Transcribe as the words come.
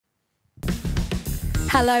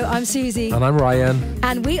Hello, I'm Suzie. And I'm Ryan.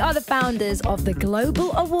 And we are the founders of the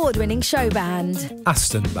global award-winning Showband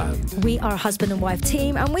Aston Band. We are a husband and wife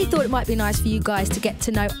team, and we thought it might be nice for you guys to get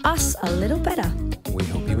to know us a little better. We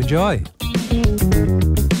hope you enjoy.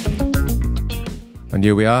 And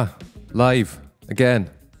here we are, live again.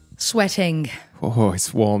 Sweating. Oh,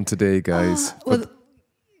 it's warm today, guys.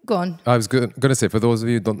 Go on. I was going to say, for those of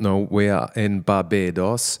you who don't know, we are in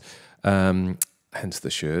Barbados. Hence the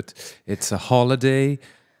shirt. It's a holiday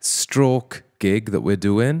stroke gig that we're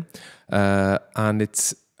doing, and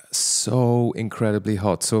it's so incredibly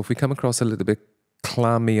hot. So if we come across a little bit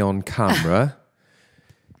clammy on camera,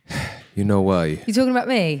 you know why. You talking about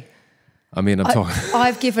me? I mean, I'm talking.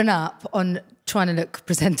 I've given up on trying to look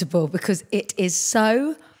presentable because it is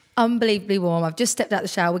so unbelievably warm. I've just stepped out of the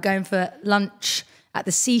shower. We're going for lunch at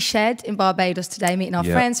the Sea Shed in Barbados today, meeting our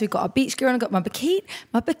friends. We've got our beach gear on. I've got my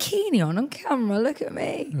bikini on camera. Look at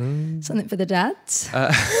me. Something for the dads.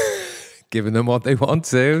 Giving them what they want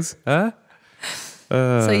to, huh?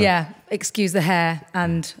 So yeah, excuse the hair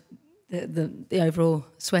and the overall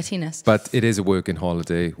sweatiness. But it is a working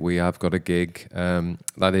holiday. We have got a gig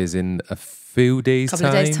that is in a few days' couple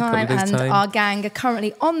of days' time. Our gang are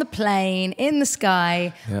currently on the plane in the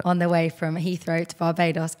sky on their way from Heathrow to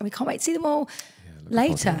Barbados, and we can't wait to see them all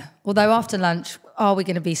later. Although after lunch, are we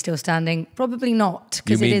going to be still standing? Probably not,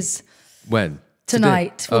 because it is when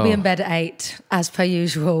tonight. Today? We'll be in bed at 8 as per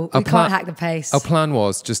usual. We can't hack the pace. Our plan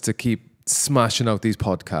was just to keep smashing out these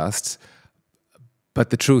podcasts,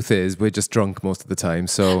 but the truth is we're just drunk most of the time.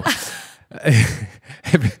 So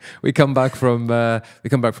we come back from a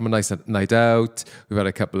nice night out. We've had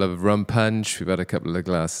a couple of rum punch. We've had a couple of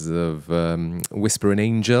glasses of Whispering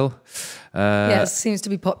Angel. It seems to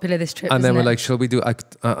be popular this trip. And then we're like, shall we do? And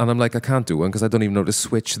I'm like, I can't do one because I don't even know how to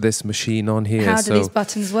switch this machine on here. How do these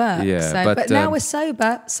buttons work? Yeah, but now we're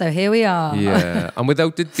sober, so here we are. Yeah, and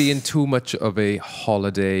without it being too much of a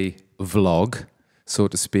holiday vlog, so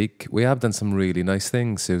to speak, we have done some really nice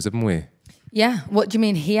things, Suze, haven't we? Yeah. What do you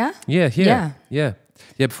mean here? Yeah, here. Yeah.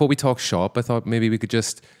 Before we talk shop, I thought maybe we could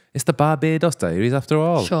just. It's the Barbados Diaries after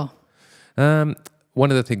all. Sure. One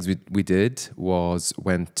of the things we did was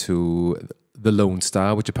went to the Lone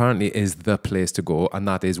Star, which apparently is the place to go, and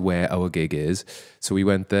that is where our gig is. So we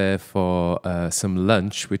went there for some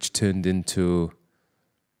lunch, which turned into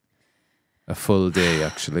a full day,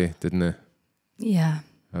 actually, didn't it? Yeah.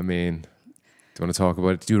 I mean, do you want to talk about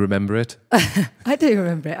it? Do you remember it? I do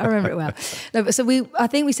remember it. I remember it well. No, but I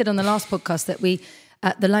think we said on the last podcast that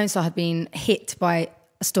the Lone Star had been hit by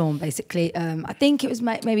a storm, basically. I think it was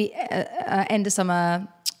maybe end of summer,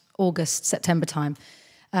 August, September time.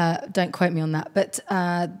 Don't quote me on that. But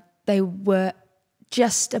they were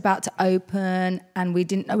just about to open, and we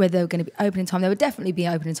didn't know whether they were going to be open in time. They would definitely be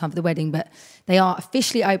open in time for the wedding, but they are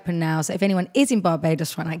officially open now. So if anyone is in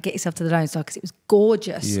Barbados right now, get yourself to the Lone Star because it was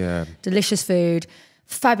gorgeous. Yeah. Delicious food,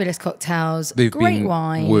 fabulous cocktails, great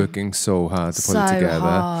wine. Working so hard to put it together.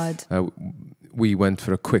 Hard. We went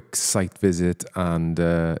for a quick site visit, and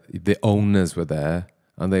the owners were there,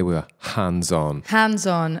 and they were hands-on.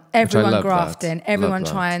 Hands-on. Everyone grafting. Everyone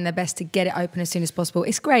trying their best to get it open as soon as possible.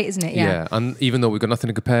 It's great, isn't it? Yeah. And even though we've got nothing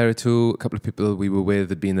to compare it to, a couple of people we were with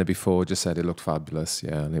had been there before, just said it looked fabulous.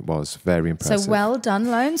 Yeah, and it was very impressive. So well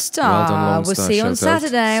done, Lone Star. Well done, Lone Star. We'll see you on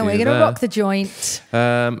Saturday, and we're going to rock the joint.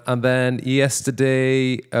 And then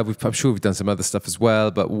yesterday, I'm sure we've done some other stuff as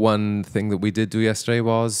well, but one thing that we did do yesterday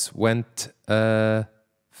was went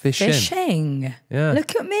fishing. Fishing? Yeah.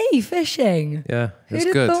 Look at me, fishing. Yeah,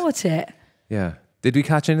 Who'd have thought it? Yeah. Did we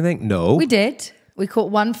catch anything? No. We did. We caught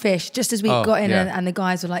one fish just as we got in, and the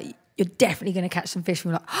guys were like, you're definitely going to catch some fish. We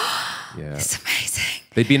were like, oh, it's amazing.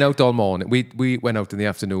 They'd been out all morning. We went out in the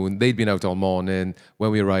afternoon. They'd been out all morning. When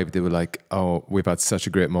we arrived, they were like, oh, we've had such a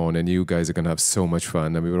great morning. You guys are going to have so much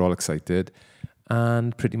fun. And we were all excited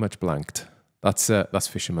and pretty much blanked. That's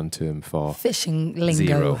fisherman term for fishing lingo.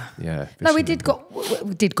 Zero. Yeah. No, we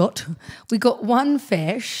got one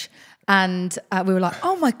fish, and we were like,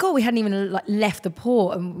 oh my God, we hadn't even left the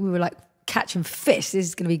port, and we were like catching fish. This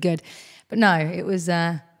is going to be good. But no, it was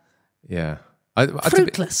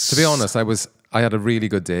fruitless. To be honest, I had a really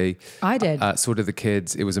good day. I did. So did the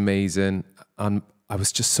kids. It was amazing, and I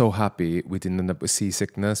was just so happy we didn't end up with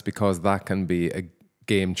seasickness, because that can be a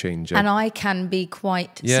game changer. And I can be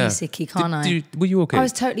quite seasicky, can't I? Were you okay? I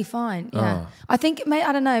was totally fine. Yeah, I think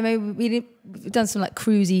I don't know. Maybe we've done some like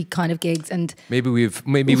cruisy kind of gigs, and maybe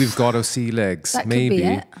we've got our sea legs. That maybe. Could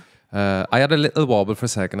be it. I had a little wobble for a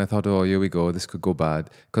second. I thought, oh, here we go. This could go bad.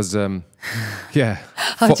 Because, yeah.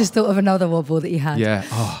 I just thought of another wobble that you had. Yeah.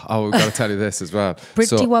 Oh, we've got to tell you this as well.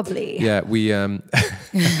 Pretty wobbly. Yeah,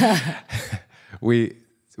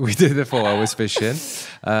 We did the 4 hours fishing,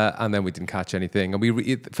 and then we didn't catch anything.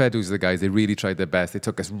 And fair dues to the guys, they really tried their best. They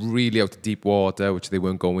took us really out to deep water, which they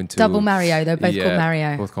weren't going to. Double Mario, they're both called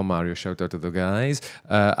Mario. Both called Mario, shout out to the guys.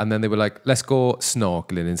 And then they were like, let's go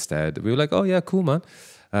snorkeling instead. We were like, oh yeah, cool, man.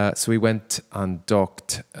 So we went and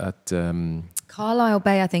docked at... Carlisle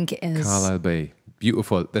Bay, I think it is. Carlisle Bay.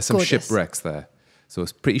 Beautiful. There's some Gorgeous. shipwrecks there. So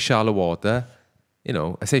it's pretty shallow water. You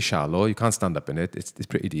know, I say shallow, you can't stand up in it. It's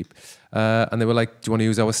pretty deep. And they were like, do you want to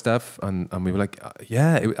use our stuff? And we were like,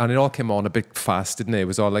 yeah. And it all came on a bit fast, didn't it? It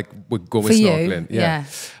was all like, we're going For snorkeling. You, yeah.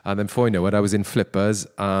 And then before you know it, I was in flippers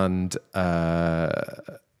and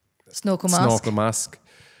snorkel mask.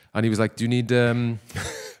 And he was like, do you need a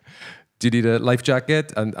life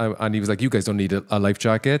jacket? And he was like, you guys don't need a life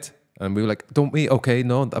jacket. And we were like, don't we? Okay,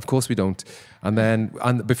 no, of course we don't.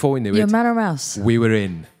 And before we knew You're it, a man or mouse. we were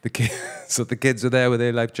in. So the kids were there with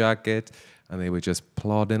their life jacket and they were just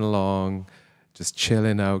plodding along, just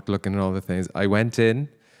chilling out, looking at all the things. I went in.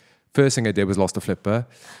 First thing I did was lost a flipper.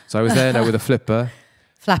 So I was there now with a flipper.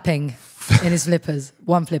 Flapping in his flippers.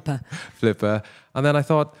 One flipper. And then I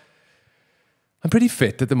thought, I'm pretty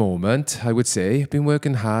fit at the moment, I would say. I've been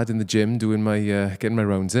working hard in the gym, doing my getting my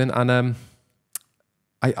rounds in. And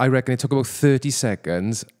I reckon it took about 30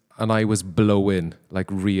 seconds and I was blowing like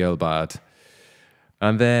real bad.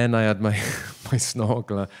 And then I had my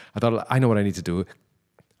snorkel. I thought, I know what I need to do.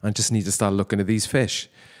 I just need to start looking at these fish.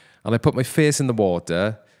 And I put my face in the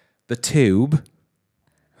water. The tube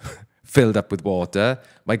filled up with water.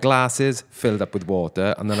 My glasses filled up with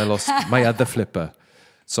water. And then I lost my other flipper.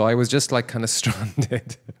 So I was just like kind of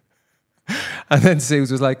stranded. And then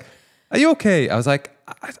Suze was like, are you okay? I was like,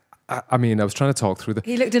 I mean, I was trying to talk through the...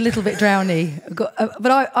 He looked a little bit drowny, but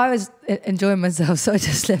I was enjoying myself, so I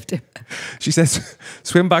just left him. She says,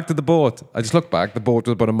 swim back to the boat. I just looked back. The boat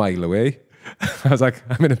was about a mile away. I was like,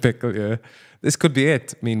 I'm in a pickle here. This could be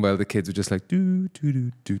it. Meanwhile, the kids were just like, do.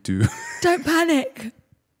 Don't panic.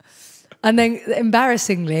 And then,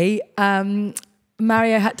 embarrassingly,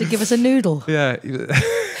 Mario had to give us a noodle. Yeah. Do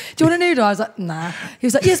you want a noodle? I was like, nah. He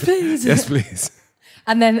was like, yes, please. Yes, please.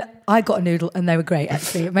 And then I got a noodle and they were great,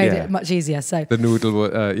 actually. It made it much easier. So the noodle,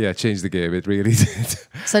 changed the game. It really did.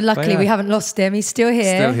 So luckily we haven't lost him. He's still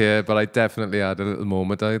here. Still here, but I definitely had a little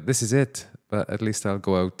moment. This is it. But at least I'll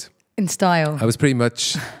go out. In style. I was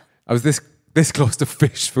this close to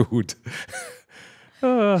fish food.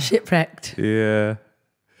 Shipwrecked. Yeah.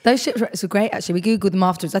 Those shipwrecks were great, actually. We Googled them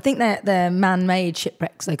afterwards. I think they're man-made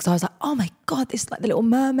shipwrecks, though, because I was like, oh, my God, this is like the Little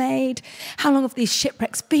Mermaid. How long have these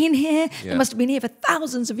shipwrecks been here? Yeah. They must have been here for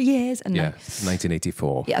thousands of years. And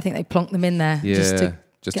 1984. Yeah, I think they plonked them in there just to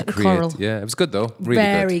get the create. coral. Yeah, it was good, though. Really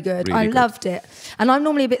Very good. Really I loved it. And I'm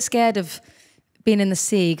normally a bit scared of being in the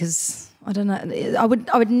sea because, I don't know, I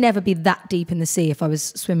would never be that deep in the sea if I was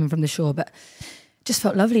swimming from the shore, but... just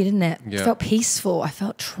felt lovely, didn't it? Yeah. It felt peaceful. I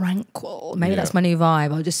felt tranquil. Maybe that's my new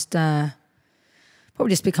vibe. I'll just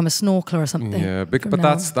probably just become a snorkeler or something. Yeah, but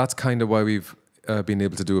that's kind of why we've been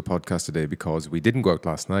able to do a podcast today, because we didn't go out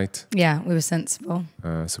last night. Yeah, we were sensible.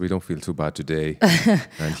 So we don't feel too bad today. And here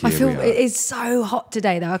I feel we are. it's so hot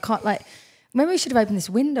today, though. I can't maybe we should have opened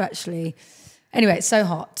this window, actually. Anyway, it's so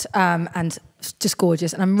hot and just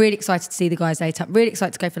gorgeous. And I'm really excited to see the guys later. I'm really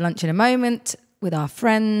excited to go for lunch in a moment with our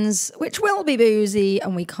friends, which will be boozy,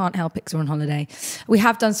 and we can't help it because we're on holiday. We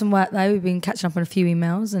have done some work, though. We've been catching up on a few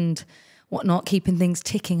emails and whatnot, keeping things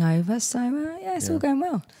ticking over. So, it's all going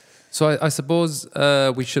well. So I suppose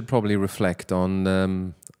we should probably reflect on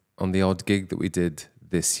the odd gig that we did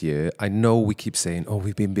this year. I know we keep saying, oh,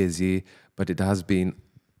 we've been busy, but it has been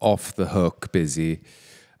off the hook busy.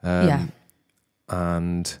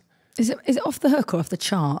 And... Is it off the hook or off the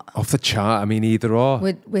chart? Off the chart. I mean, either or.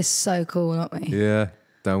 We're so cool, aren't we? Yeah,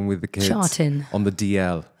 down with the kids. Charting. On the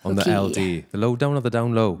DL, on the LD. The low down or the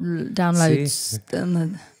down low? Downloads.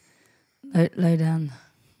 And the low down.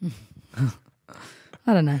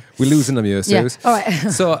 I don't know. We're losing them here, Suze. Yeah, all right.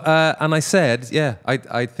 So, and I said,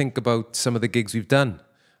 I think about some of the gigs we've done.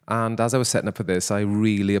 And as I was setting up for this, I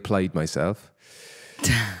really applied myself.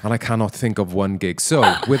 And I cannot think of one gig. So,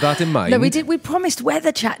 with that in mind... No, we did. We promised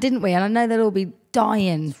weather chat, didn't we? And I know they'll all be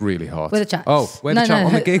dying. It's really hot. Weather chat. Oh, weather chat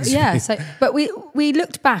on the gigs. Yeah. But we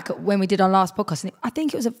looked back at when we did our last podcast, and I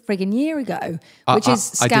think it was a frigging year ago, which is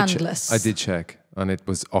scandalous. I did check, and it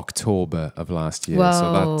was October of last year. Whoa.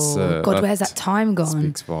 So that's... God, where's that time gone?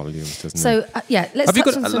 Speaks volumes, doesn't it? So, let's have you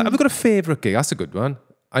got a favourite gig? That's a good one.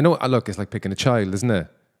 I know, look, it's like picking a child, isn't it?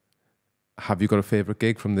 Have you got a favourite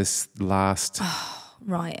gig from this last...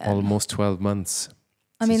 Right. Almost 12 months.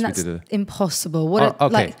 I mean, since that's we did impossible. What? Oh,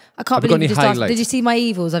 okay. Like, I can't Have you got believe you any just asked. highlights? Did you see my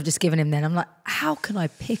evils I've just given him? Then I'm like, how can I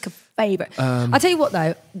pick a favourite? I'll tell you what,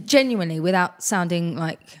 though, genuinely, without sounding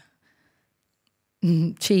like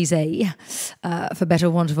cheesy, for better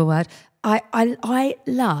or want of a word, I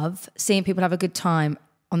love seeing people have a good time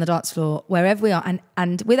on the dance floor wherever we are,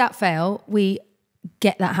 and without fail, we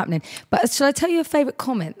get that happening. But shall I tell you a favourite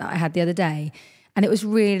comment that I had the other day? And it was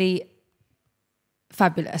really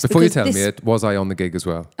fabulous. Before you tell me it, was I on the gig as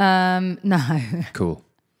well? No. Cool.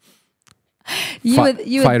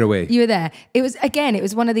 Fire away. You were there. It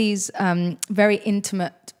was one of these very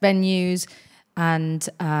intimate venues, and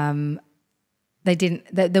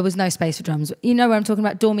there was no space for drums. You know where I'm talking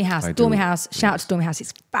about? Dormy House. Dormy House. Shout out to Dormy House.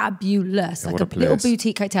 It's fabulous. Yeah, like a little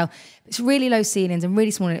boutique hotel. It's really low ceilings and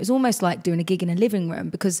really small. And it was almost like doing a gig in a living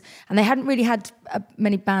room and they hadn't really had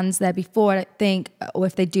many bands there before, I don't think. Or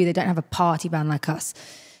if they do, they don't have a party band like us.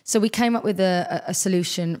 So we came up with a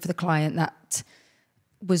solution for the client that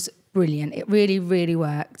was brilliant. It really, really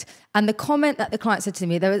worked. And the comment that the client said to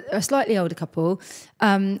me, they were a slightly older couple,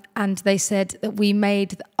 and they said that we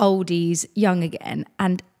made the oldies young again.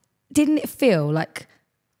 And didn't it feel like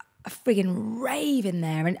a frigging rave in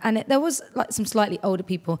there? And there was like some slightly older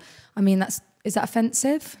people. I mean, is that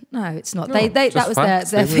offensive? No, it's not. No, that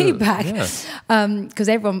was their feedback. Yeah. Because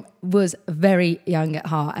everyone was very young at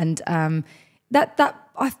heart. And that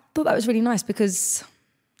I thought that was really nice because...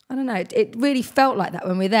 I don't know, it really felt like that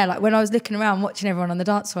when we were there. Like when I was looking around watching everyone on the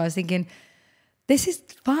dance floor, I was thinking, this is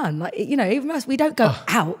fun. Like, you know, even us, we don't go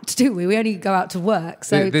out, do we? We only go out to work.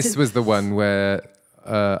 So this was the one where,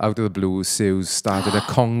 out of the blue, Suze started a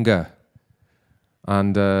conga.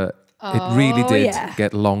 And it really did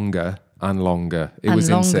get longer and longer. It was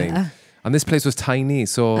insane. And this place was tiny,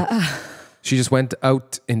 so... She just went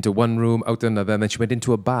out into one room, out to another, and then she went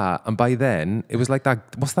into a bar. And by then, it was like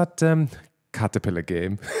that... What's that... caterpillar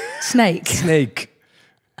game. Snake. It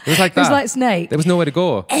was like that. It was like Snake. There was nowhere to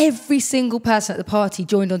go. Every single person at the party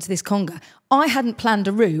joined onto this conga. I hadn't planned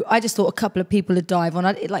a route. I just thought a couple of people would dive on.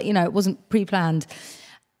 It wasn't pre-planned.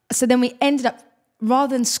 So then we ended up,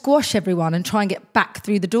 rather than squash everyone and try and get back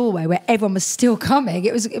through the doorway where everyone was still coming,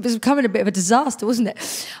 it was becoming a bit of a disaster, wasn't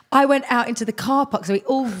it? I went out into the car park. So we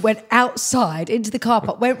all went outside into the car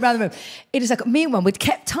park, went round the room. It was like, meanwhile, we'd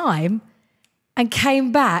kept time and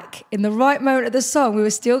came back in the right moment of the song. We were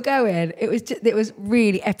still going. It was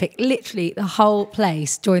really epic. Literally, the whole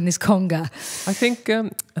place joined this conga. I think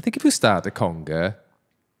if you start a conga,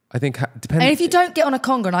 depending. And if you don't get on a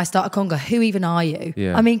conga and I start a conga, who even are you?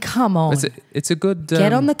 Yeah. I mean, come on. It's a good.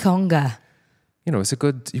 Get on the conga. You know, it's a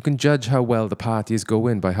good. You can judge how well the party is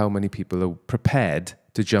going by how many people are prepared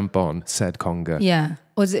to jump on said conga. Yeah.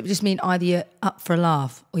 Or does it just mean either you're up for a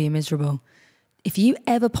laugh or you're miserable? If you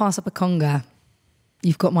ever pass up a conga,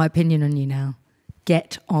 you've got my opinion on you now.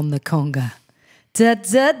 Get on the conga. Da,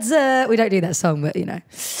 da, da. We don't do that song, but you know.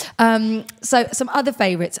 So some other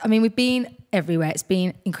favourites. I mean, we've been everywhere. It's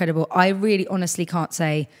been incredible. I really honestly can't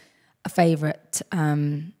say a favourite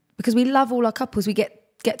because we love all our couples. We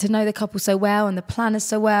get to know the couple so well and the planners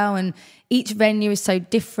so well, and each venue is so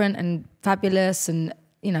different and fabulous, and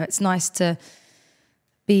you know, it's nice to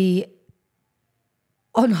be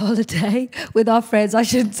on holiday with our friends. I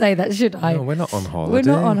shouldn't say that, should I? No, we're not on holiday. We're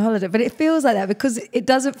not on holiday, but it feels like that because it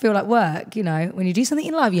doesn't feel like work, you know. When you do something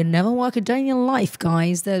in life, you never work a day in your life,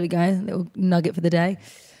 guys. There we go, little nugget for the day.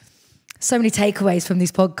 So many takeaways from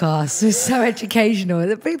these podcasts. It's so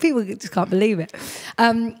educational. People just can't believe it.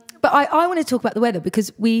 But I want to talk about the weather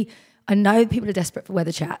because I know people are desperate for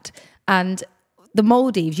weather chat. And the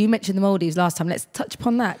Maldives, you mentioned the Maldives last time. Let's touch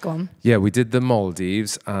upon that. Go on. Yeah, we did the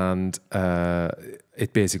Maldives, and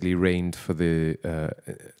it basically rained for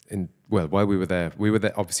while we were there. We were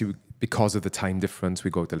there, obviously, because of the time difference,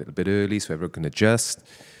 we go out a little bit early so everyone can adjust.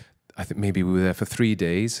 I think maybe we were there for 3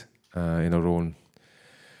 days in our own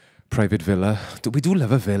private villa. We do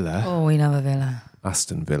love a villa. Oh, we love a villa.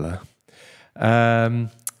 Aston Villa. And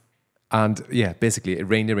yeah, basically it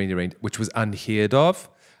rained, which was unheard of.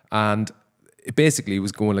 And it basically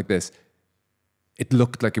was going like this. It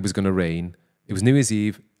looked like it was going to rain. It was New Year's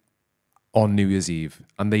Eve on New Year's Eve.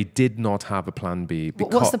 And they did not have a plan B.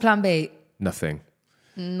 What's the plan B? Nothing.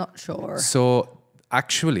 Not sure. So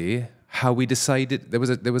actually, how we decided, it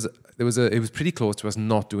was pretty close to us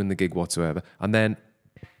not doing the gig whatsoever. And then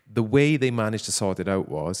the way they managed to sort it out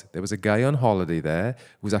was there was a guy on holiday there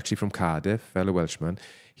who was actually from Cardiff, fellow Welshman.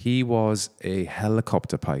 He was a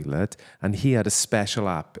helicopter pilot, and he had a special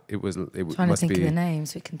app. Trying to think of the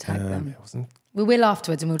names, we can tag them. We will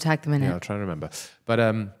afterwards, and we'll tag them in it. Yeah, I'll try to remember. But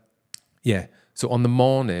yeah, so on the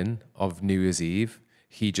morning of New Year's Eve,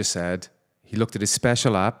 he just said he looked at his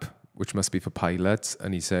special app which must be for pilots.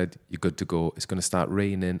 And he said, "You're good to go. It's going to start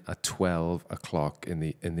raining at 12 o'clock in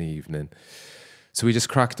the evening." So we just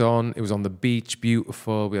cracked on. It was on the beach,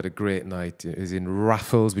 beautiful. We had a great night. It was in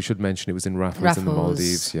Raffles. We should mention it was in Raffles in the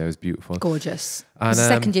Maldives. Yeah, it was beautiful. Gorgeous. And, It's the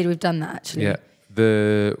second year we've done that, actually.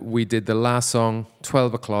 Yeah. We did the last song,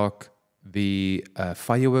 12 o'clock. The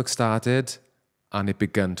fireworks started and it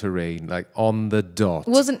began to rain, like on the dot.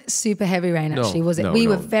 It wasn't super heavy rain, actually, was it? We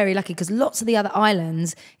were very lucky because lots of the other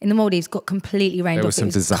islands in the Maldives got completely rained off. There was some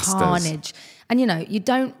disasters. Carnage. And, you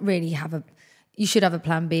don't really have you should have a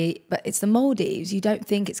plan B, but it's the Maldives. You don't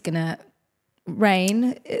think it's going to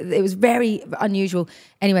rain. It was very unusual.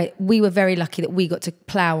 Anyway, we were very lucky that we got to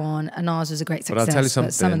plough on and ours was a great success. But I'll tell you something.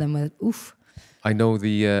 But some of them were, oof. I know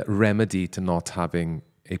the remedy to not having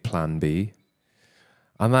a plan B,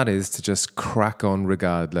 and that is to just crack on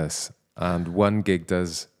regardless. And one gig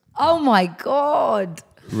does... Oh, my God.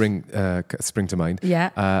 Spring to mind.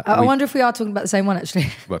 Yeah. I wonder if we are talking about the same one, actually.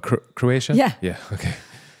 What, Croatia? Yeah. Yeah, okay.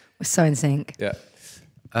 We're so in sync. Yeah.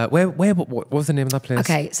 What was the name of that place?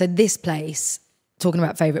 Okay, so this place, talking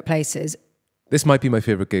about favourite places. This might be my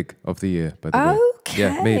favourite gig of the year, by the way. Okay.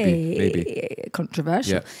 Yeah, maybe.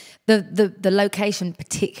 Controversial. Yeah. The location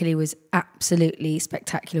particularly was absolutely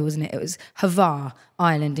spectacular, wasn't it? It was Hvar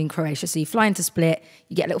Island in Croatia. So you fly into Split,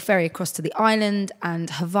 you get a little ferry across to the island, and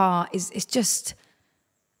Hvar is just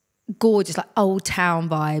gorgeous, like old town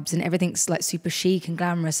vibes, and everything's like super chic and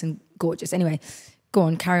glamorous and gorgeous. Anyway, go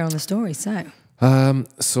on, carry on the story.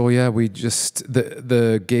 So yeah, we just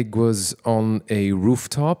the gig was on a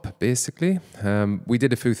rooftop basically. We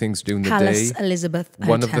did a few things during the Palace day. Elizabeth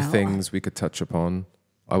One Hotel. of the things we could touch upon.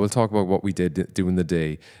 I will talk about what we did during the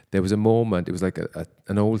day. There was a moment. It was like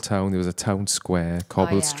an old town. There was a town square,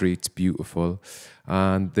 cobbled streets, beautiful,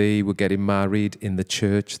 and they were getting married in the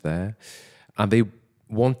church there, and they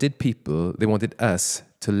wanted us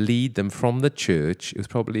to lead them from the church. It was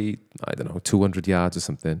probably, 200 yards or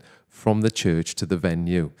something from the church to the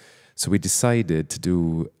venue. So we decided to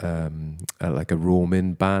do like a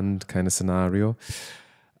roaming band kind of scenario.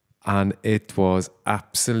 And it was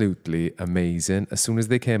absolutely amazing. As soon as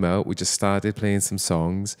they came out, we just started playing some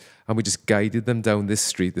songs and we just guided them down this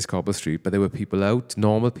street, this cobble street. But there were people out,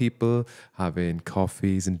 normal people, having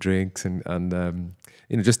coffees and drinks and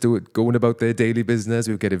just going about their daily business.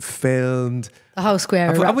 We were getting filmed. The whole square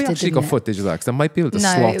erupted. Have we actually got footage of that? Because I might be able to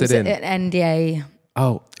slot it in. No, it was an NDA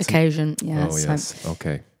occasion. Yeah. Oh, yes.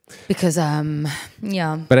 Okay. Because,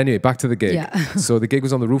 yeah. But anyway, back to the gig. Yeah. So the gig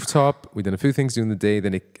was on the rooftop. We did a few things during the day.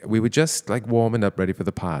 Then we were just like warming up, ready for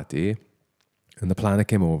the party. And the planner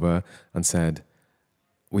came over and said,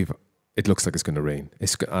 it looks like it's going to rain.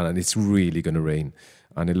 And it's really going to rain.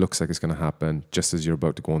 And it looks like it's going to happen just as you're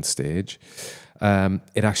about to go on stage.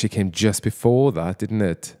 It actually came just before that, didn't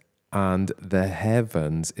it? And the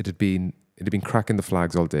heavens, it had been cracking the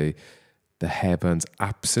flags all day. The heavens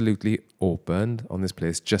absolutely opened on this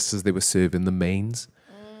place just as they were serving the mains.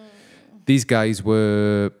 These guys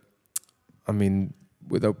were,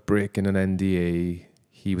 without breaking an NDA,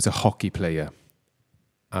 he was a hockey player.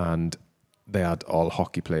 And they had all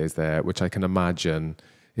hockey players there, which I can imagine,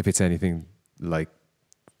 if it's anything like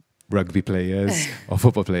rugby players or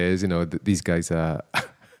football players, these guys are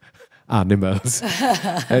animals.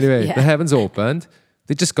 Anyway, The heavens opened.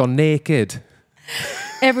 They'd just gone naked.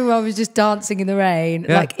 Everyone was just dancing in the rain.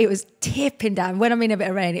 Yeah. Like it was tipping down. When I mean a bit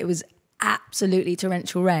of rain, it was absolutely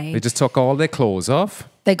torrential rain. They just took all their clothes off.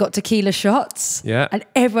 They got tequila shots. Yeah. And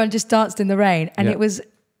everyone just danced in the rain. And it was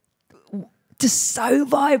just so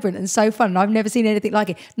vibrant and so fun. And I've never seen anything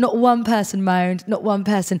like it. Not one person moaned, not one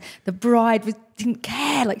person. The bride didn't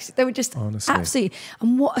care. Like they were just absolutely.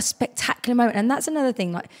 And what a spectacular moment. And that's another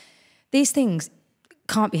thing. Like these things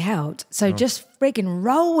can't be held. So just frigging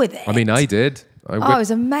roll with it. I did. It was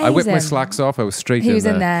amazing. I whipped my slacks off. I was straight in there. He was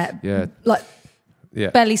in there. Yeah. Like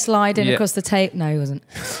belly sliding across the tape. No, he wasn't.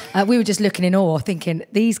 We were just looking in awe thinking,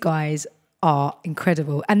 these guys are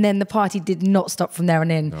incredible. And then the party did not stop from there on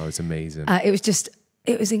in. Oh, it's amazing.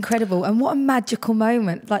 It was incredible. And what a magical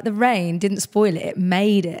moment. Like the rain didn't spoil it. It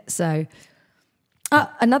made it. So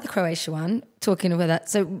another Croatia one, talking about that.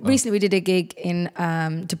 So recently we did a gig in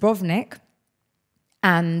Dubrovnik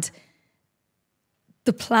and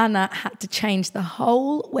the planner had to change the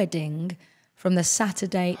whole wedding from the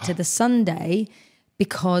Saturday to the Sunday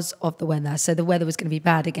because of the weather. So the weather was going to be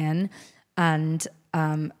bad again. And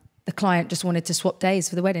the client just wanted to swap days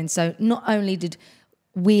for the wedding. So not only did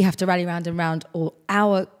we have to rally round and round all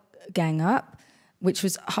our gang up, which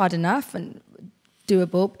was hard enough and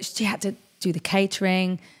doable, she had to do the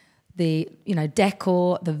catering, the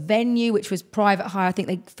decor, the venue, which was private hire. I think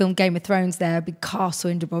they filmed Game of Thrones there, a big castle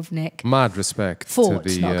in Dubrovnik. Mad respect Fort, to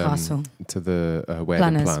the not castle. To the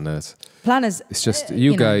wedding planners. It's just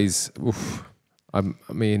you guys. Oof, I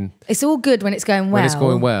mean, it's all good when it's going well. When it's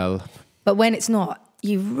going well, but when it's not,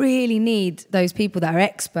 you really need those people that are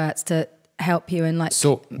experts to help you and like.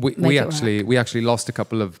 So we actually lost a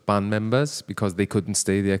couple of band members because they couldn't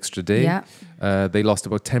stay the extra day. Yeah. They lost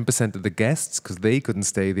about 10% of the guests because they couldn't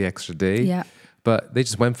stay the extra day. Yeah. But they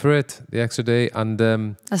just went for it the extra day, and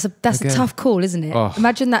that's a tough call, isn't it? Oh.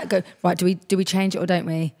 Imagine that. Go right. Do we change it or don't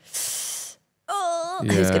we? Oh,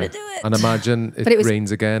 who's gonna do it? And imagine it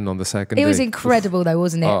rains again on the second day. It was incredible though,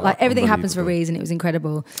 wasn't it? Oh, like everything happens for a reason. It was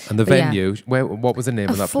incredible. And the venue, what was the name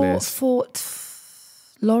of that place? Fort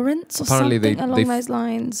Lawrence or apparently something along those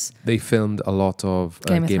lines. They filmed a lot of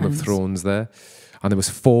Game of Thrones there, and there was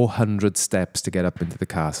 400 steps to get up into the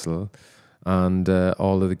castle, and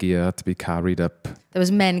all of the gear had to be carried up. There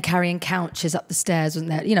was men carrying couches up the stairs,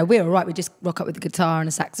 wasn't there? You know, we're all right. We just rock up with the guitar and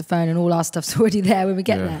a saxophone, and all our stuff's already there when we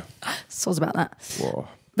get there. Soz about that. Whoa.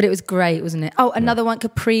 But it was great, wasn't it? Oh, another one,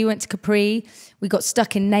 Capri. We went to Capri. We got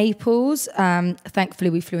stuck in Naples.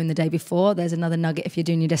 Thankfully, we flew in the day before. There's another nugget if you're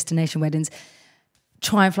doing your destination weddings.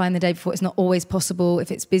 Try and fly in the day before. It's not always possible if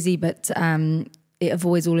it's busy, but it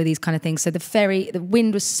avoids all of these kind of things. So the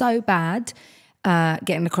wind was so bad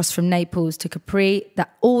getting across from Naples to Capri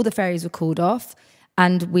that all the ferries were called off,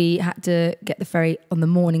 and we had to get the ferry on the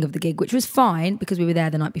morning of the gig, which was fine because we were there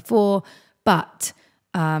the night before. But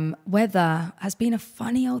weather has been a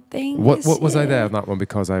funny old thing. What was I there on that one?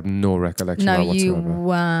 Because I have no recollection of that whatsoever. No, you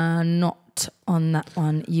were not on that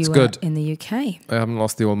one. You were good. In the UK. I haven't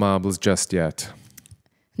lost the old marbles just yet.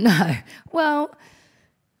 No. Well,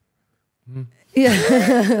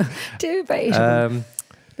 yeah. Debatable.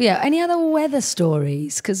 Yeah, any other weather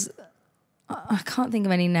stories? Because I can't think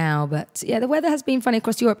of any now, but yeah, the weather has been funny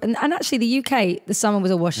across Europe. And actually the UK, the summer was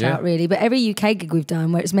a washout really, but every UK gig we've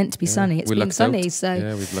done where it's meant to be sunny, it's been sunny. Out. So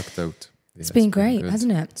yeah, we've lucked out. Yeah, it's been great,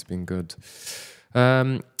 hasn't it? It's been good.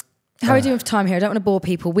 How are we doing for time here? I don't want to bore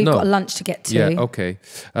people. We've got a lunch to get to. Yeah, okay.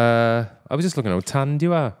 I was just looking how tanned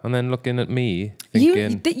you are, and then looking at me,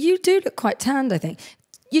 thinking... You do look quite tanned, I think.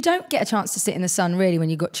 You don't get a chance to sit in the sun, really, when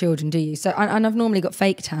you've got children, do you? So, and I've normally got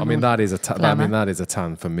fake tan. I mean, that is a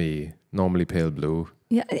tan for me. Normally pale blue.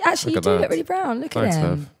 Yeah, actually, you do look really brown. Look at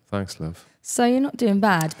them. Thanks, love. So you're not doing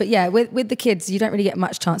bad. But yeah, with the kids, you don't really get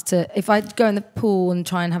much chance to... If I go in the pool and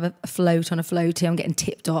try and have a float on a floaty, I'm getting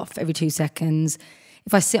tipped off every 2 seconds.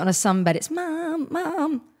 If I sit on a sunbed, it's Mum,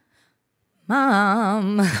 Mum,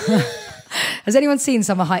 Mum. Has anyone seen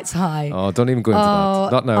Summer Heights High? Oh, don't even go into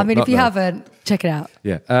that. Not now. I mean, if you haven't, check it out.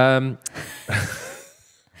 Yeah.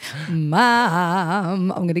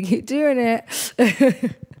 Mum, I'm going to keep doing it.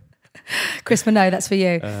 Chris Minogue, that's for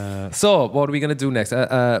you. So, what are we going to do next?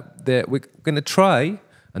 We're going to try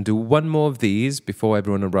and do one more of these before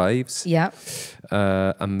everyone arrives. Yeah.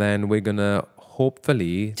 And then we're going to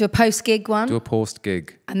hopefully... Do a post-gig one? Do a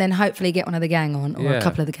post-gig. And then hopefully get one of the gang on, or a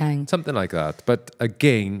couple of the gang. Something like that. But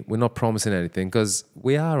again, we're not promising anything because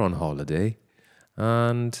we are on holiday.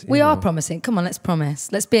 And we are promising. Come on, let's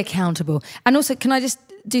promise. Let's be accountable. And also, can I just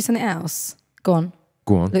do something else? Go on.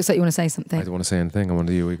 Go on. Looks like you want to say something. I don't want to say anything. I want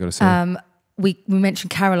to hear what you got to say. We mentioned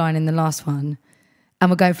Caroline in the last one, and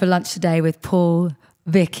we're going for lunch today with Paul,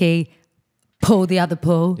 Vicky, Paul, the other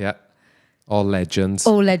Paul. Yeah. All legends.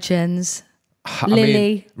 All legends. Lily.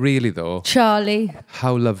 Mean, really though. Charlie.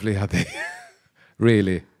 How lovely are they?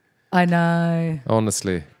 Really. I know.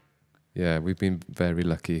 Honestly. Yeah, we've been very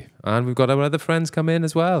lucky. And we've got our other friends come in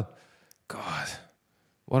as well. God.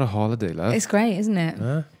 What a holiday, love. It's great, isn't it?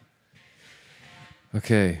 Huh?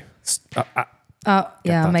 Okay.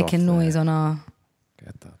 I'm making noise on our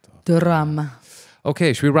drum.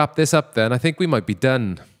 Okay, should we wrap this up then? I think we might be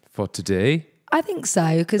done for today. I think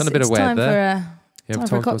so, because it's time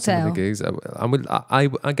for a cocktail. About gigs. I'm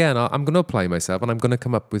going to apply myself and I'm going to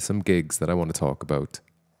come up with some gigs that I want to talk about.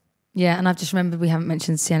 Yeah, and I've just remembered we haven't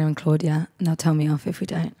mentioned Sienna and Claudia, and they'll tell me off if we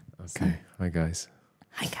don't. Okay. So. Hi, guys.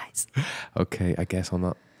 Hi, guys. Okay, I guess on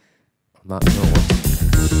that note,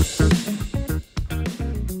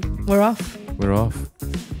 we're off. We're off.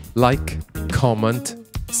 Like, comment,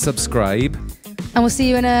 subscribe. And we'll see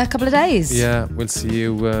you in a couple of days. Yeah, we'll see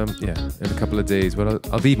you in a couple of days. Well,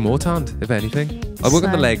 I'll be more tanned, if anything. I'll work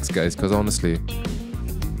on the legs, guys, because honestly,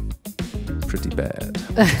 pretty bad.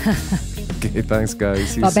 Okay, thanks, guys. See you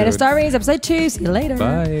soon. Barbados Diaries, episode 2. See you later.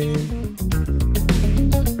 Bye.